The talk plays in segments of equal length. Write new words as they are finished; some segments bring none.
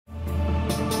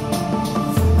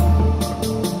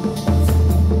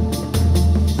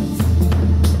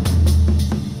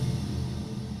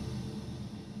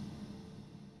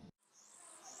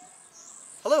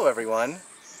everyone,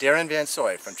 Darren Van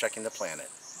Soy from Trekking the Planet.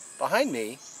 Behind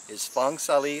me is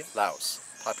Phongsali, Laos,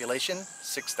 population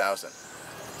 6,000.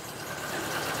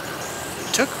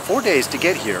 It took 4 days to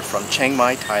get here from Chiang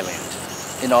Mai,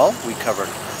 Thailand. In all, we covered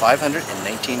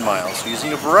 519 miles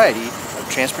using a variety of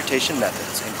transportation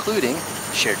methods, including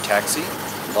shared taxi,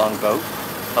 longboat,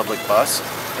 public bus,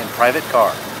 and private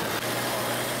car.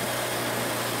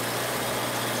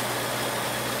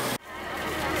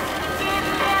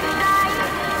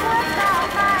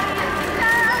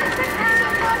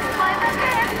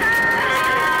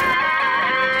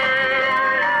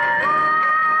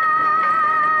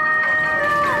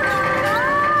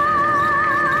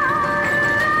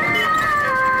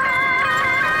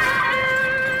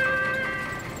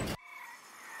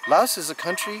 Laos is a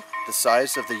country the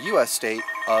size of the U.S. state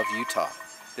of Utah.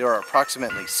 There are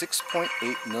approximately 6.8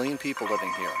 million people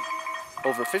living here.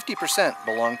 Over 50%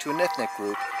 belong to an ethnic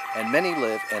group, and many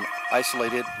live in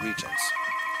isolated regions.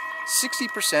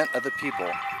 60% of the people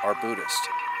are Buddhist.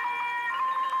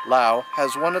 Laos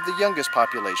has one of the youngest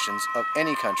populations of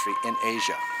any country in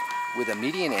Asia, with a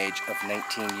median age of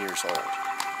 19 years old.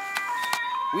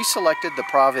 We selected the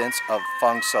province of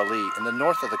Phongsali in the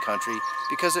north of the country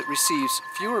because it receives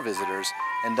fewer visitors,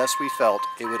 and thus we felt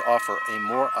it would offer a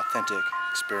more authentic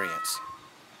experience.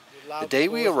 The day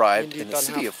we arrived in the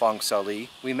city of Phongsali,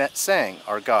 we met Sang,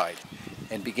 our guide,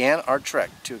 and began our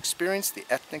trek to experience the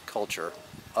ethnic culture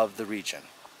of the region.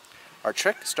 Our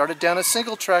trek started down a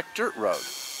single-track dirt road.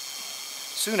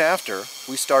 Soon after,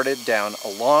 we started down a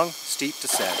long, steep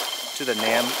descent to the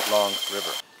Nam Long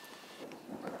River.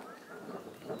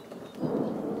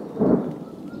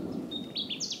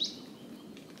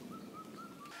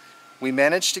 We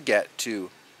managed to get to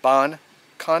Ban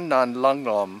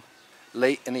Khounnounlaoung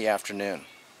late in the afternoon.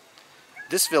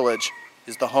 This village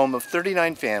is the home of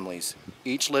 39 families,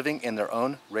 each living in their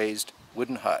own raised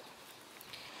wooden hut.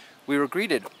 We were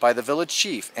greeted by the village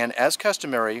chief and, as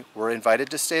customary, were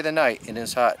invited to stay the night in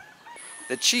his hut.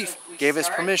 The chief gave us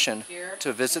permission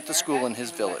to visit the school in his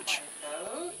village.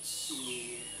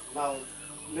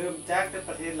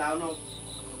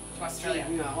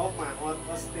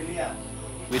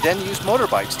 We then used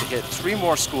motorbikes to hit 3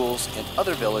 more schools in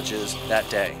other villages that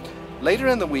day. Later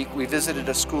in the week, we visited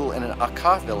a school in an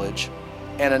Akha village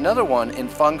and another one in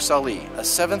Phongsali, a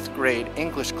 7th grade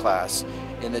English class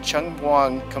in the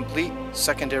Chungwang Complete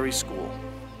Secondary School.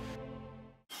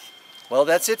 Well,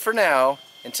 that's it for now.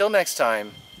 Until next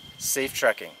time, safe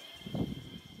trekking.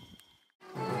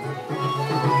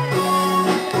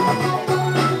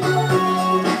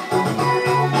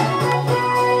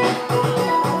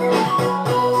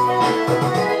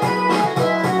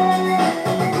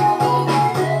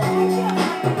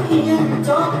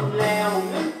 Don't